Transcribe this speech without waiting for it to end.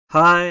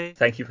Hi,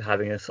 thank you for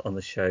having us on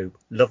the show.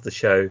 Love the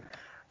show.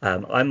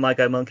 I'm My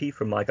Guy Monkey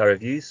from My Guy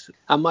Reviews.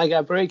 I'm My Guy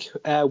Brig.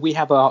 We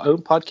have our own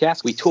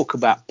podcast. We talk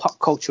about pop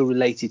culture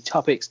related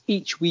topics.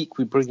 Each week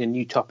we bring a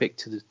new topic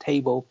to the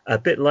table. A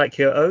bit like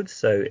your own,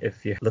 so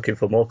if you're looking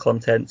for more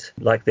content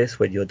like this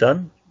when you're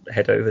done,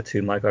 head over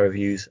to My Guy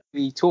Reviews.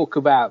 We talk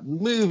about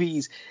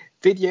movies,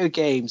 video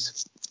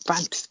games,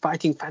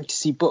 fighting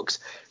fantasy books,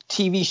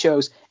 TV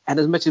shows, and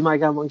as much as My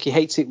Guy Monkey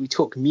hates it, we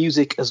talk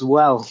music as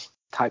well.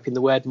 Type in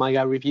the word My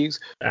Guy Reviews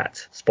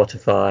at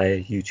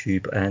Spotify,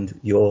 YouTube, and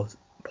your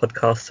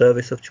podcast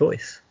service of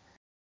choice.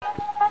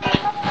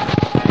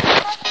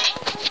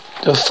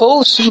 The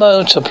False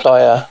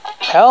Multiplier: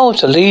 How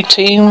to Lead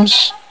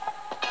Teams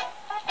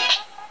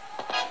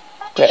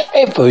Where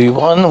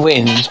Everyone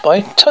Wins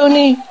by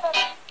Tony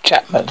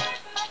Chapman.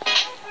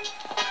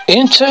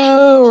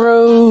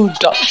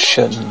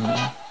 Introduction.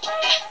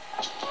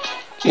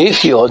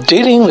 If you are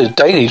dealing with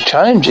daily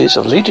challenges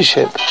of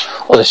leadership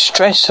or the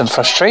stress and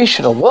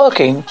frustration of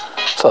working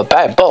for a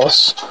bad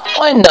boss,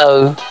 I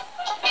know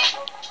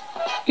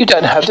you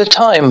don't have the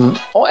time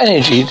or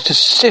energy to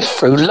sift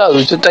through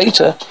loads of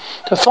data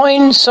to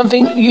find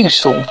something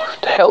useful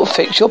to help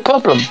fix your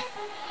problem.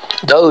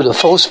 Though the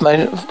false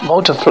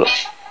multiplier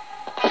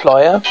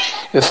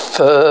with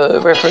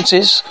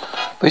references,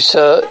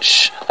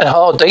 research and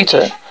hard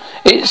data,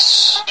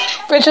 it's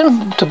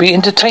written to be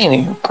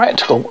entertaining,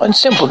 practical and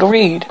simple to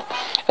read.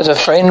 As a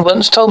friend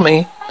once told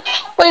me,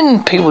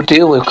 when people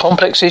deal with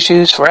complex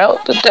issues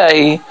throughout the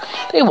day,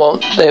 they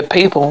want their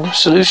people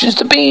solutions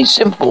to be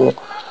simple.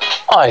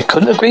 I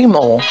couldn't agree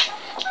more.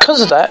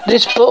 Because of that,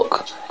 this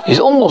book is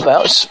all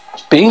about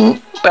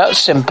being about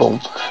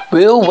simple,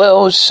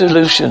 real-world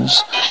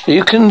solutions that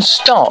you can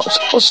start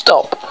or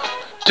stop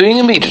doing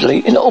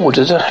immediately in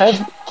order to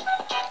have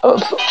a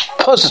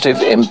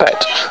positive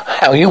impact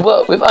how you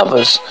work with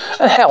others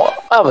and how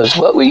others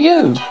work with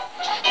you.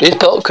 This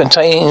book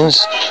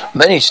contains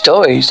many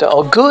stories that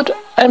are good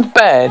and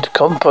bad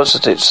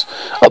compositives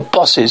of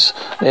bosses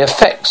and their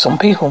effects on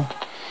people.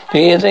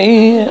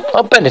 There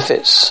are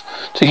benefits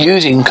to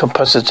using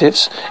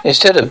compositives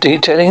instead of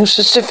detailing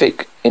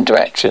specific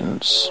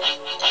interactions.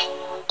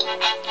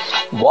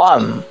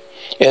 1.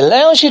 It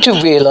allows you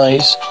to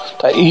realize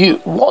that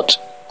what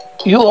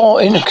you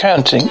are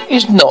encountering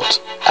is not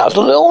out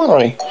of the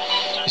ordinary.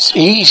 It's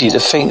easy to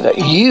think that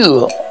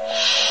you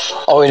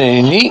are in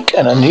a unique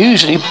and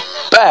unusually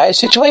bad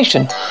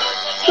situation.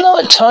 Though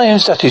at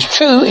times that is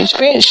true,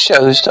 experience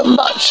shows that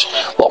much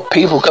what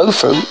people go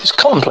through is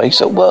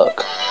commonplace at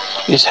work.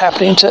 It is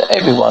happening to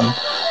everyone.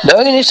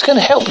 Knowing this can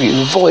help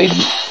you avoid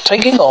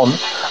taking on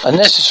a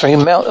unnecessary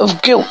amount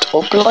of guilt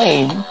or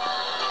blame.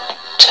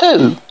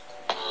 2.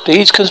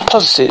 These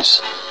composites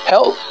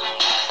help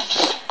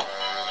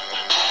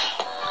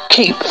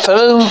keep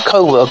fellow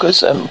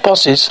co-workers and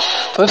bosses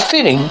from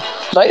feeling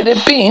like they're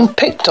being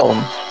picked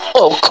on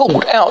or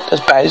called out as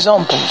bad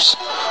examples.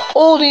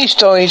 All these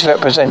stories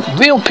represent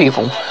real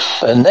people,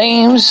 but the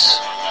names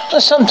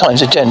and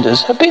sometimes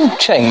agendas have been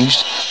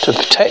changed to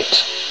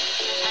protect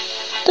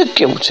the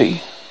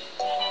guilty.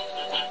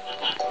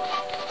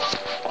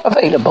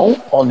 Available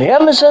on the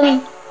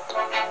Amazon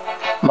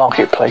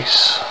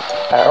Marketplace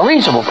at a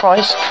reasonable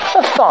price.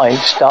 A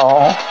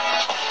 5-star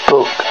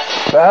book,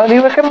 highly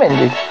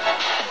recommended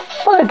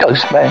by the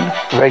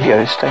Ghostman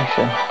radio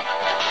station.